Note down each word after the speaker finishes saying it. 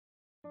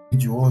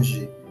vídeo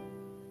hoje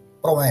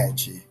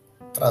promete,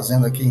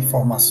 trazendo aqui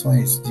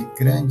informações de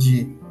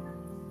grande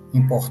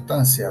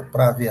importância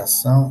para a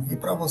aviação e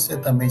para você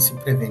também se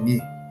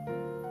prevenir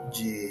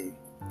de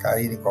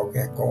cair em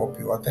qualquer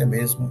golpe ou até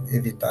mesmo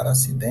evitar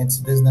acidentes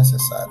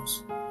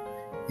desnecessários.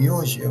 E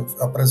hoje eu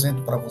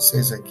apresento para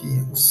vocês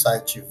aqui o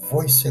site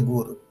Voe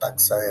Seguro,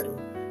 táxi aéreo,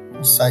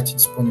 um site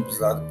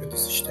disponibilizado pelo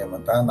sistema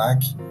da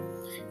ANAC,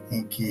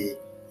 em que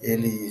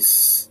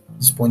eles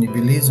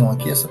disponibilizam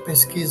aqui essa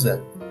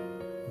pesquisa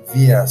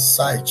via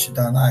site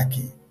da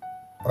ANAC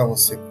para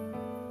você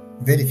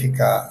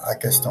verificar a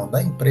questão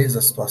da empresa,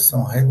 a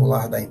situação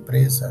regular da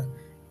empresa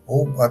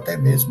ou até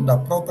mesmo da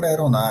própria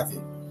aeronave.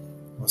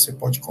 Você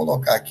pode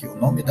colocar aqui o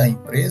nome da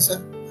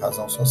empresa,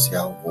 razão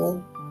social ou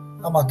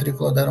a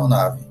matrícula da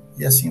aeronave.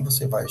 E assim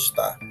você vai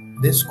estar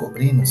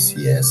descobrindo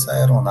se essa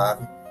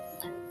aeronave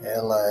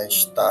ela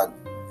está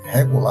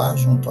regular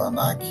junto à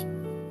ANAC,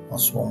 com a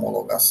sua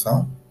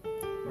homologação,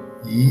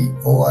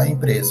 ou a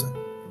empresa.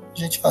 A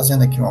gente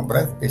fazendo aqui uma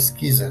breve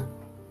pesquisa,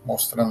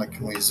 mostrando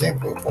aqui um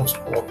exemplo, eu posso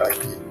colocar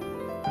aqui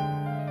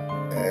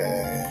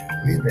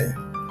líder,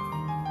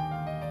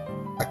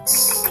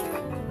 táxi,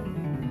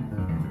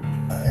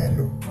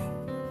 aéreo,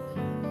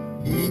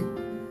 e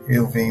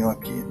eu venho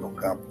aqui no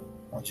campo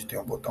onde tem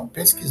o botão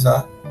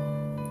pesquisar,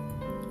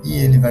 e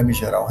ele vai me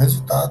gerar o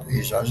resultado,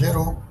 e já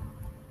gerou,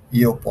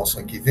 e eu posso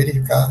aqui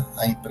verificar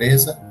a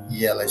empresa,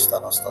 e ela está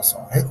na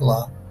situação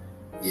regular,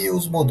 e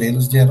os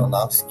modelos de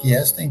aeronaves que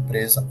esta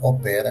empresa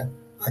opera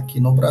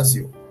aqui no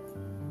Brasil.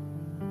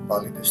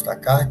 Vale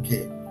destacar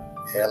que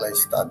ela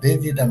está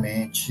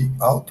devidamente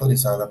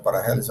autorizada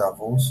para realizar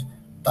voos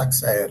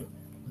táxi aéreo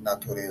de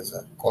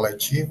natureza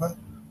coletiva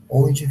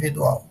ou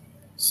individual.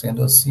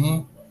 Sendo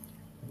assim,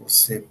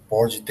 você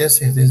pode ter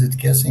certeza de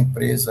que essa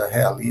empresa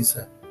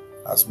realiza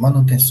as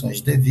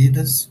manutenções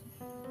devidas,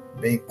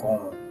 bem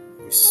como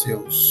os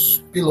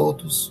seus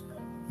pilotos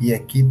e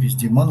equipes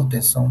de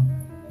manutenção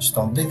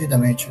estão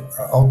devidamente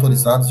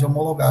autorizados e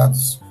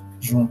homologados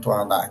junto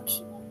à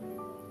ANAC.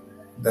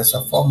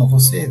 Dessa forma,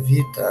 você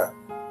evita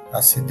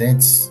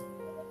acidentes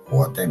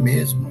ou até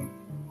mesmo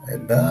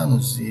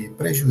danos e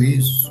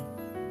prejuízos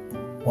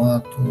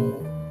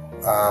quanto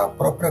à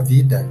própria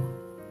vida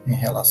em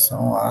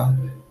relação a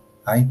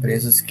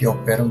empresas que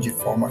operam de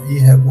forma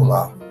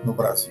irregular no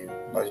Brasil.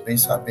 Nós bem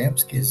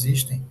sabemos que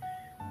existem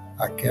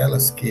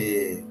aquelas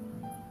que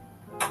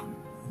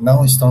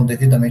não estão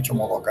devidamente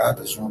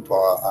homologadas junto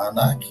à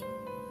ANAC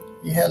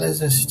e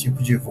realizam esse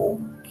tipo de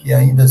voo, que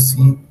ainda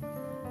assim,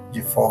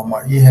 de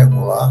forma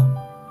irregular,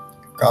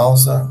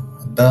 causa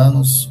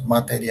danos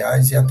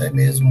materiais e até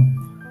mesmo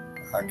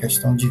a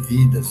questão de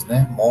vidas,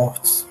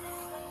 mortes,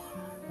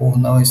 por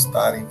não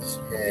estarem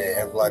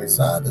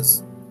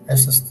regularizadas.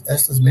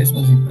 Estas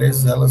mesmas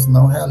empresas elas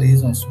não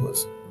realizam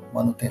suas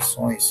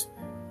manutenções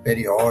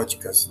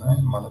periódicas,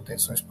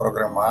 manutenções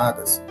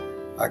programadas,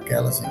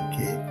 aquelas em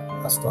que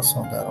a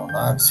situação da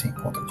aeronave se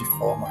encontra de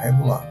forma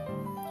regular.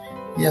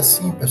 E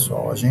assim,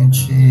 pessoal, a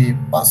gente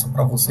passa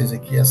para vocês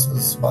aqui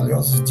essas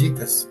valiosas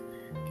dicas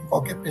que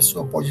qualquer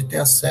pessoa pode ter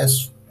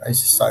acesso a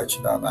esse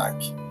site da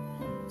ANAC.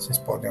 Vocês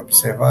podem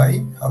observar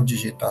aí, ao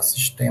digitar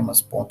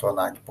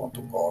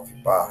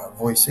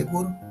sistemas.anac.gov/Voe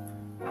Seguro,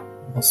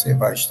 você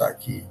vai estar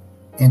aqui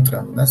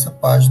entrando nessa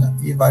página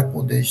e vai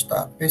poder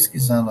estar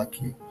pesquisando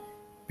aqui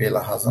pela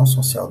razão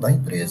social da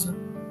empresa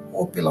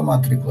ou pela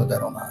matrícula da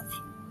aeronave.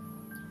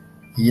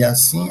 E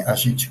assim a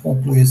gente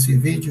conclui esse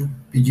vídeo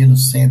pedindo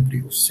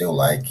sempre o seu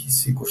like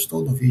se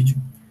gostou do vídeo,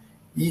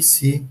 e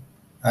se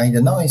ainda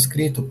não é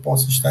inscrito,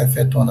 possa estar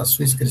efetuando a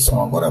sua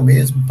inscrição agora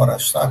mesmo para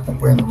estar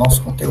acompanhando o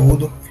nosso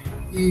conteúdo,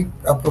 e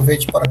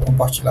aproveite para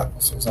compartilhar com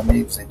seus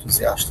amigos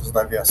entusiastas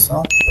da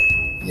aviação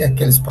e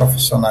aqueles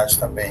profissionais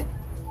também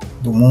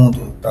do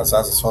mundo das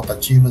asas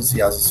rotativas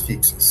e asas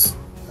fixas.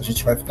 A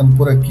gente vai ficando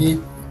por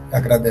aqui,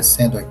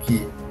 agradecendo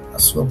aqui a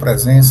sua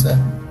presença,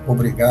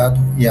 obrigado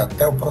e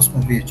até o próximo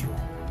vídeo.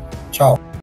 Tchau!